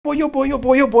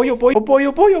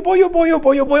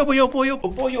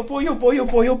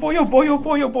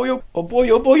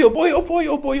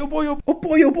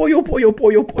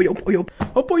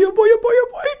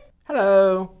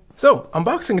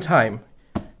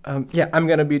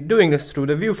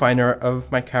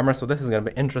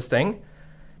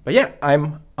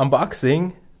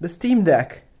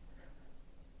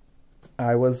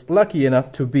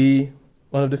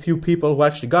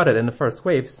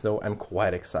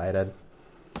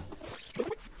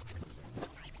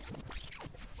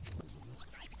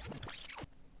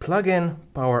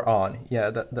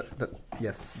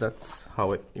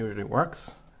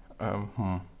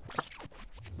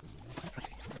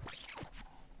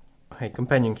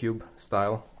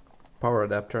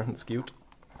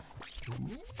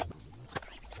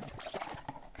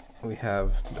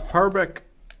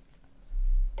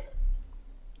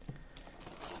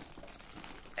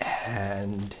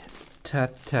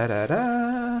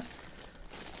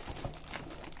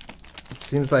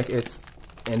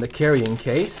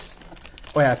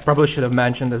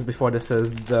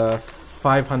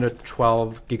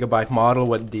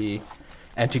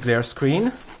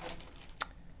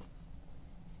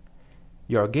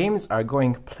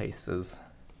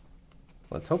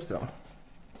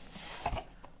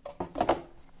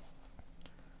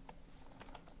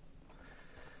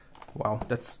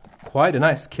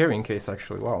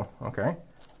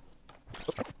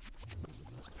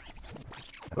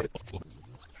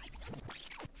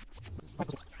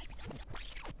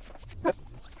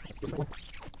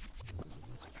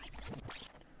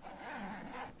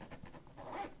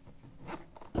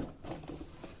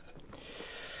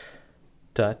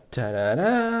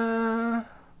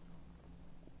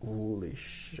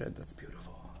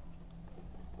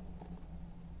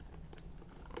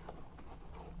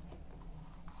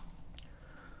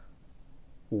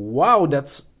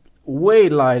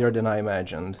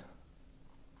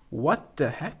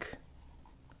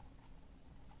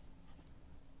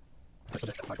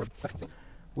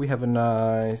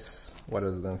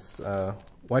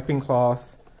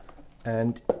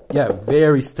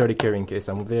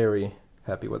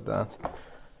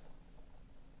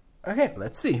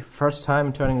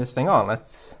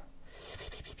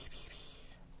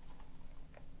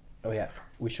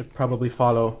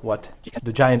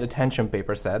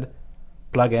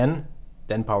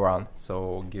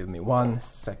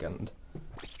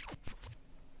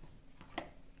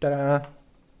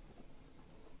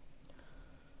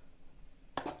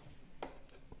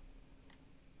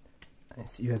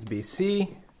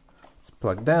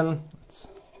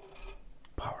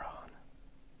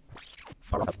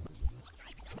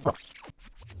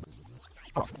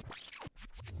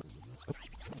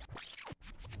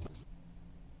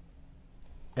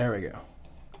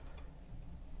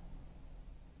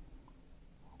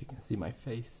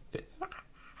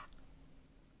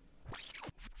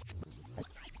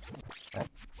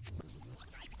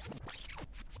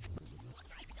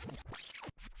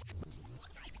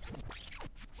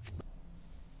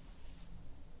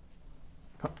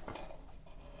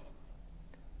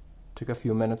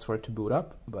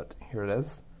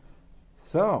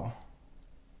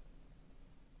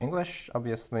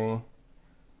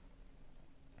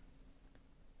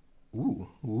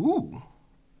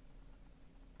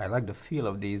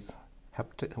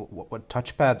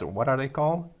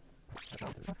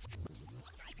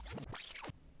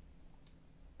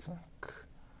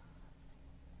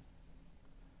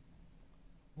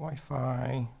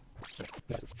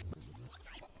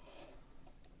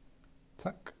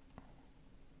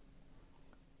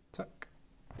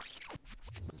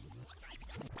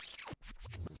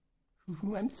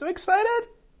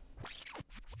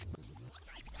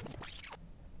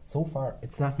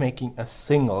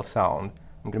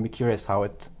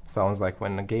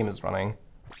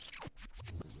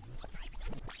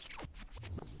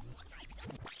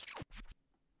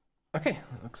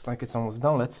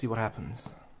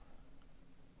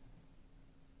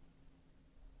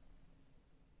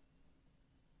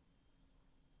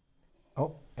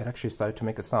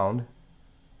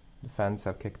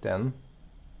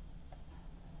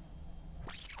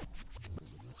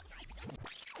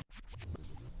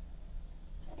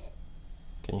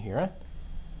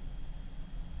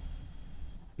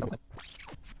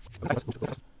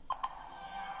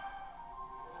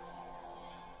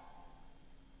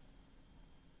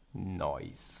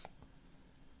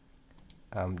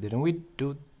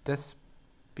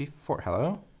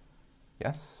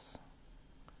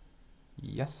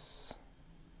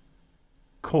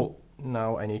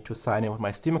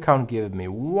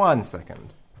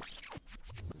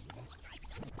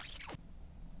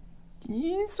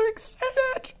Yeah, so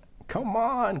excited! Come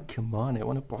on, I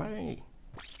want to play.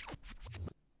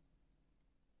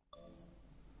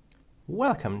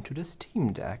 Welcome to the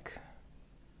Steam Deck.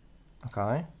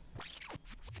 Okay.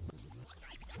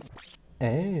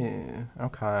 Oh,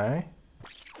 okay.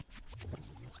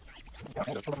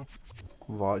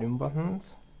 Volume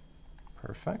buttons.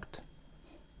 Perfect.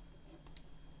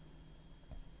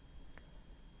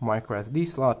 Micro SD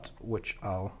slot, which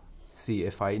I'll see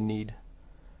if I need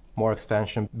more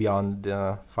expansion beyond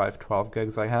the 512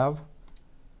 gigs I have.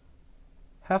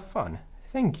 Have fun.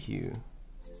 Thank you.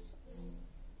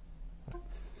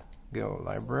 Let's go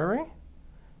library.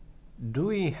 Do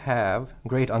we have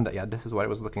grade on deck? Yeah, this is what I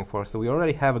was looking for. So we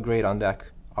already have a grade on deck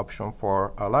option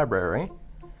for our library.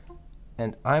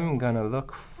 And I'm gonna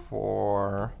look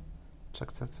for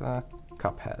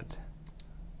Cuphead.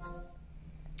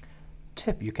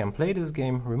 Tip, you can play this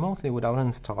game remotely without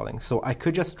installing. So I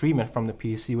could just stream it from the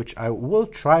PC, which I will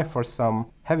try for some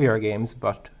heavier games,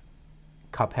 but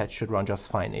Cuphead should run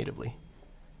just fine natively.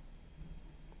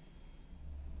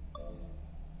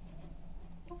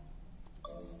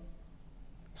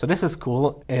 So this is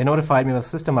cool. It notified me of a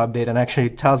system update and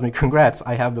actually tells me, congrats,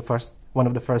 I have one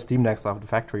of the first Steam Decks off the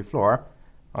factory floor.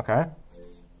 Okay.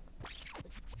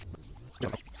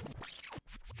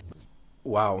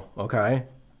 Wow, okay.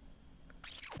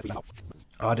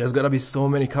 Oh, there's gonna be so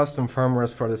many custom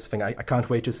firmwares for this thing. I can't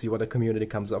wait to see what the community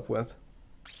comes up with.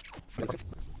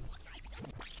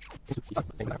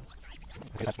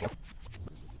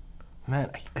 Man,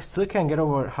 I still can't get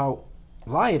over how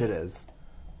light it is.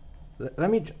 Let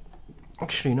me...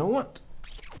 Actually, you know what?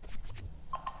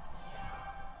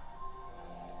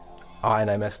 Ah, and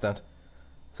I missed it.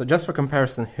 So just for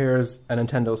comparison, here's a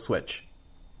Nintendo Switch.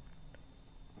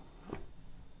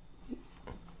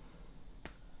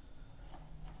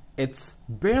 It's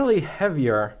barely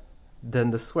heavier than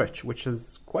the Switch, which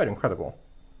is quite incredible.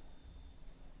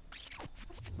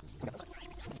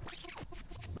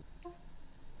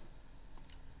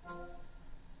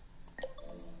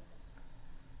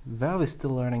 Valve is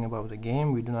still learning about the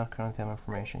game. We do not currently have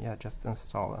information. Yeah, just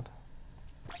install it.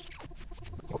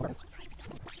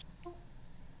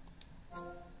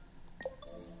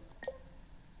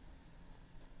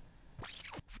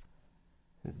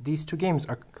 These two games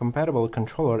are compatible with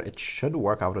controller. It should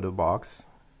work out of the box,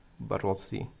 but we'll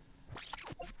see.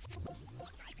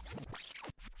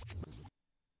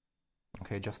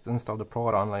 Okay, just install the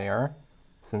Proton layer,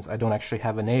 since I don't actually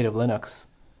have a native Linux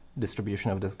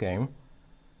distribution of this game.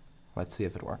 Let's see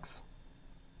if it works.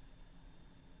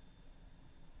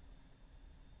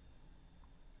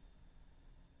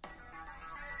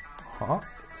 Huh,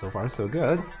 so far so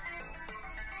good.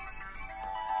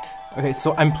 Okay,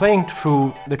 so I'm playing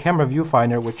through the camera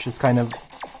viewfinder, which is kind of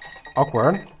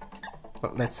awkward,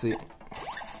 but let's see.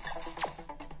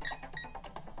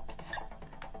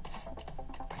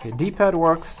 Okay, D-pad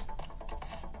works,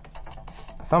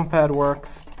 thumbpad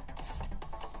works,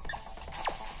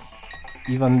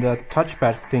 even the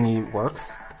touchpad thingy works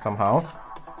somehow.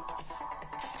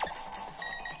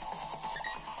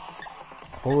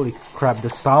 Holy crap, the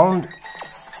sound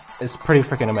is pretty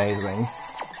freaking amazing.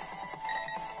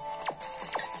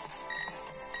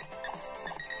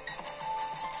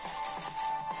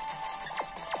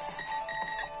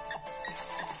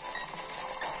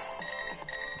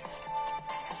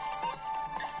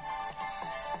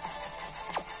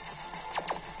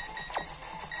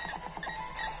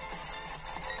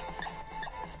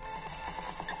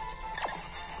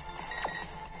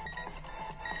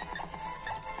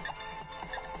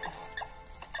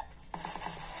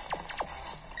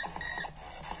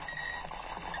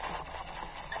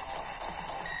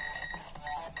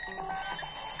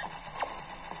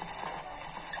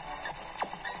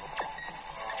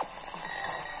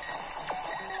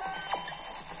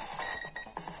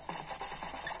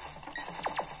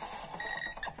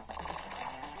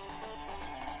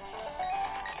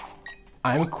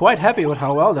 I'm quite happy with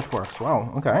how well that works.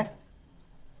 Wow, okay.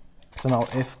 So now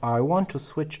if I want to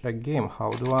switch a game, how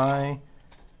do I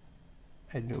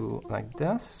do like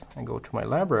this. I go to my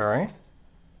library.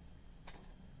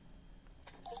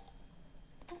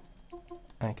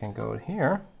 I can go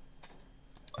here.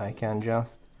 I can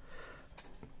just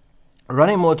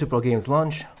running multiple games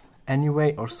launch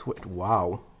anyway or switch.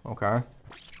 Wow, okay.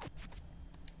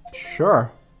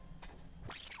 Sure.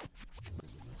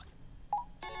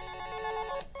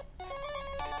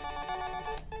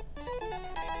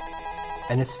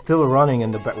 And it's still running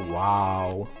in the back.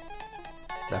 Wow.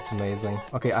 That's amazing.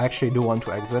 Okay, I actually do want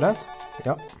to exit it.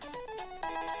 Yep.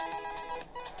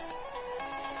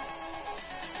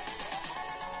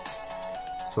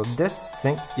 So this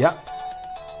thing, yeah.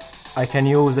 I can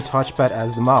use the touchpad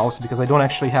as the mouse because I don't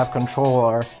actually have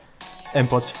controller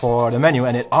inputs for the menu,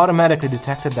 and it automatically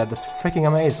detected that. That's freaking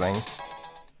amazing.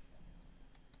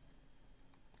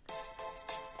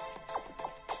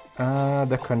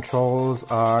 The controls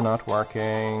are not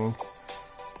working.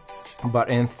 But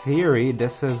in theory,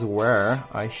 this is where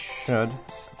I should...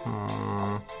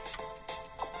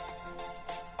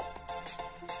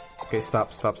 Okay, stop.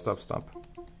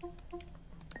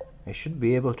 I should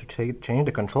be able to change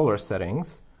the controller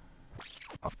settings.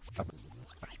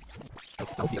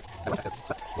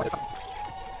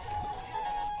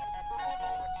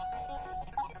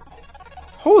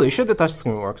 Holy shit, the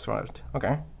touchscreen works right.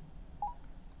 Okay.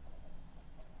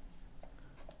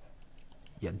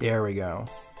 Yeah, there we go.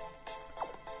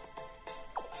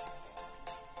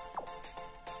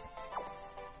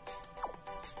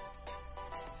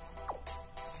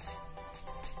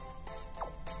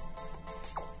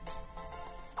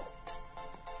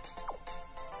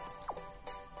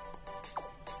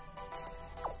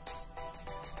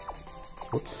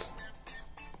 Oops.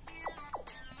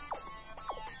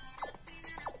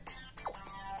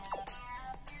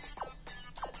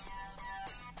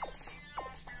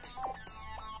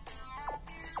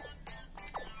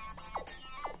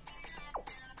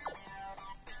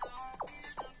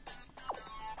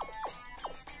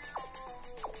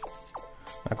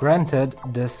 Now, granted,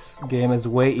 this game is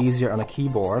way easier on a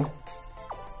keyboard,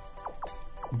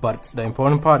 but the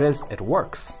important part is it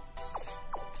works.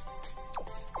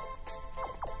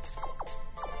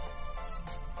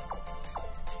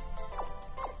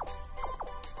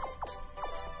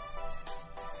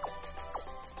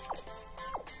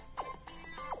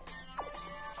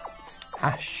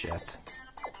 Ah, shit.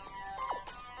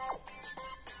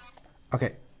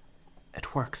 Okay,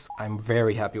 it works. I'm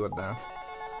very happy with that.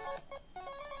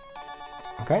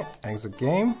 Okay, exit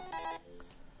game.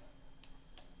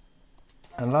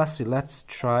 And lastly, let's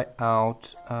try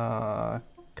out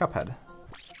Cuphead.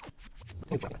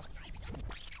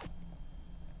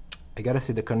 I gotta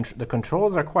see, the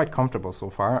controls are quite comfortable so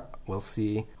far. We'll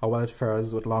see how well it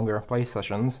fares with longer play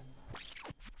sessions.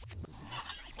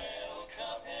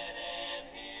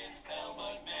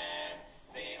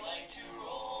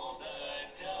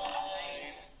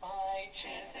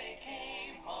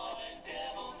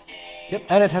 Yep,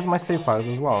 and it has my save files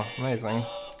as well. Amazing.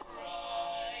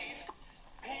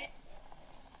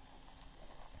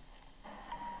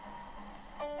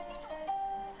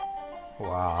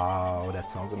 Wow, that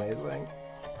sounds amazing.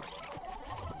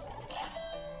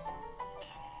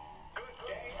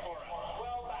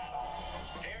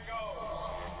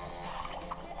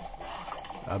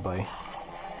 Oh boy.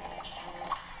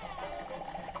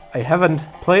 I haven't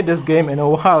played this game in a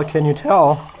while, can you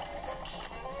tell?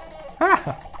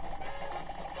 Ah!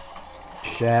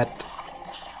 Shit.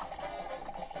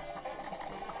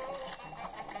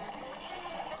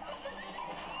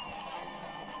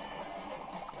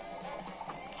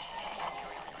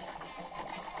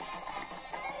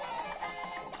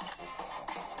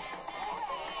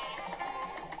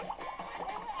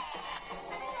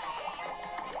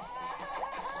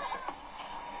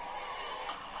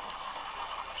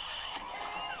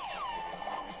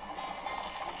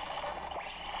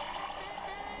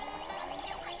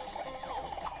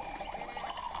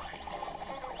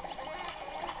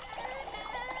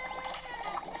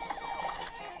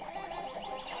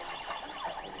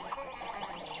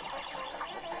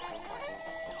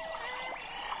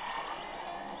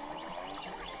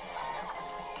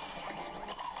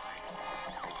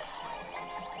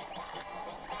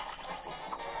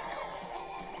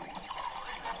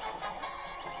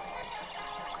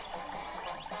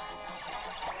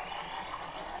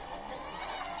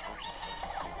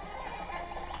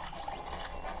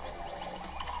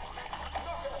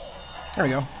 There we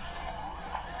go.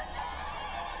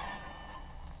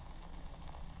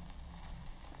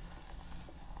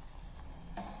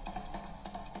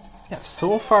 Yeah,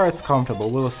 so far it's comfortable.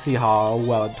 We'll see how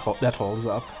well that holds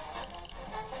up.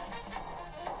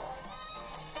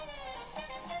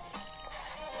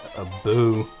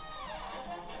 Boo.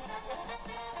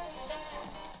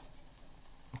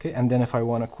 Okay, and then if I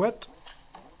want to quit,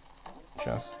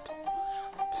 just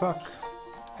tuck,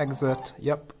 exit,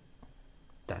 yep.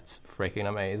 That's freaking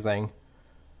amazing.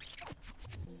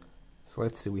 So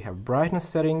let's see, we have brightness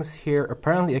settings here.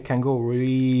 Apparently it can go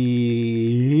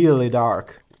really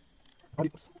dark.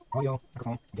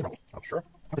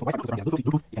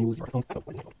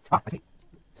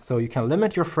 So you can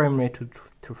limit your frame rate to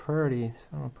 30.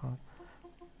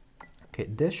 Okay,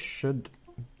 this should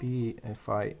be, if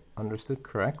I understood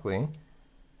correctly,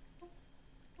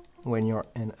 when you're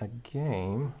in a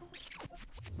game.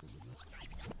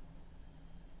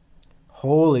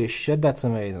 Holy shit, that's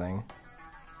amazing.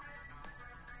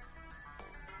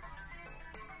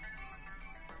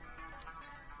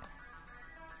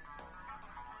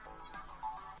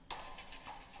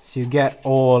 So you get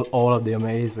all of the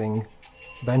amazing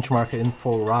benchmark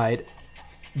info right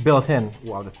built in.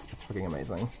 Wow, that's freaking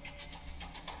amazing.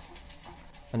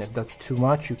 And if that's too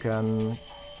much, you can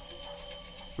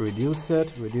reduce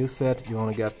it. You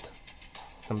want to get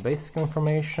some basic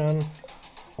information,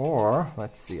 or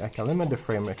let's see, I can limit the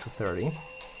frame rate to 30.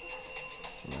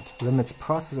 It limits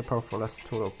processor power for less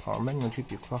total power. Manual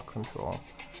GPU clock control.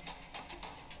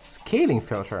 Scaling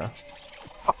filter.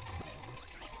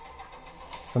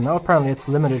 So now apparently it's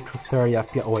limited to 30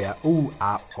 FPS. Oh yeah, ooh,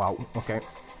 ah, wow, okay.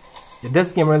 Yeah,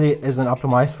 this game really isn't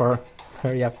optimized for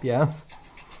 30 FPS.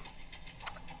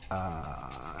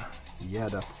 Yeah,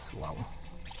 that's, wow.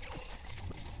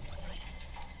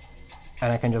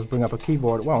 And I can just bring up a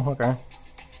keyboard. Wow, okay.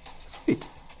 Sweet.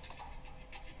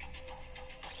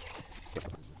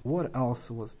 What else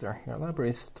was there here?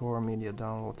 Library, store, media,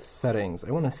 download, settings.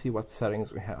 I want to see what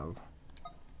settings we have.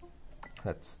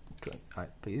 Let's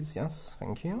please, yes,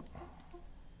 thank you.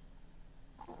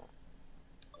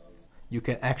 You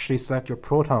can actually select your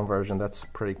Proton version, that's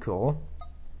pretty cool.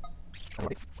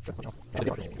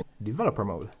 Developer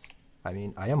mode. I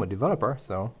mean, I am a developer,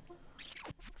 so.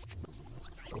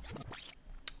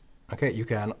 Okay, you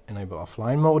can enable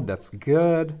offline mode, that's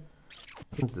good.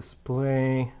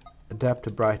 Display, adapt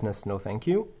to brightness, no thank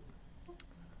you.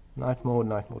 Night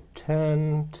mode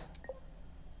tent.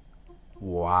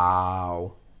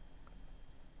 Wow.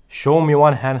 Show me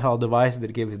one handheld device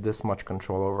that gives you this much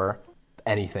control over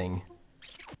anything.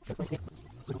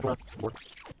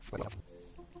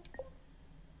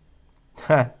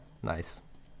 Nice.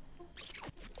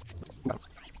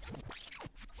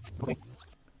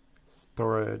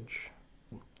 Storage.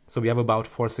 So we have about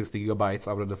 460 gigabytes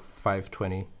out of the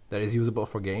 520 that is usable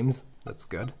for games. That's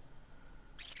good.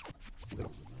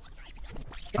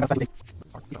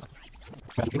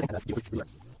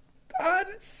 God,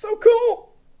 it's so cool!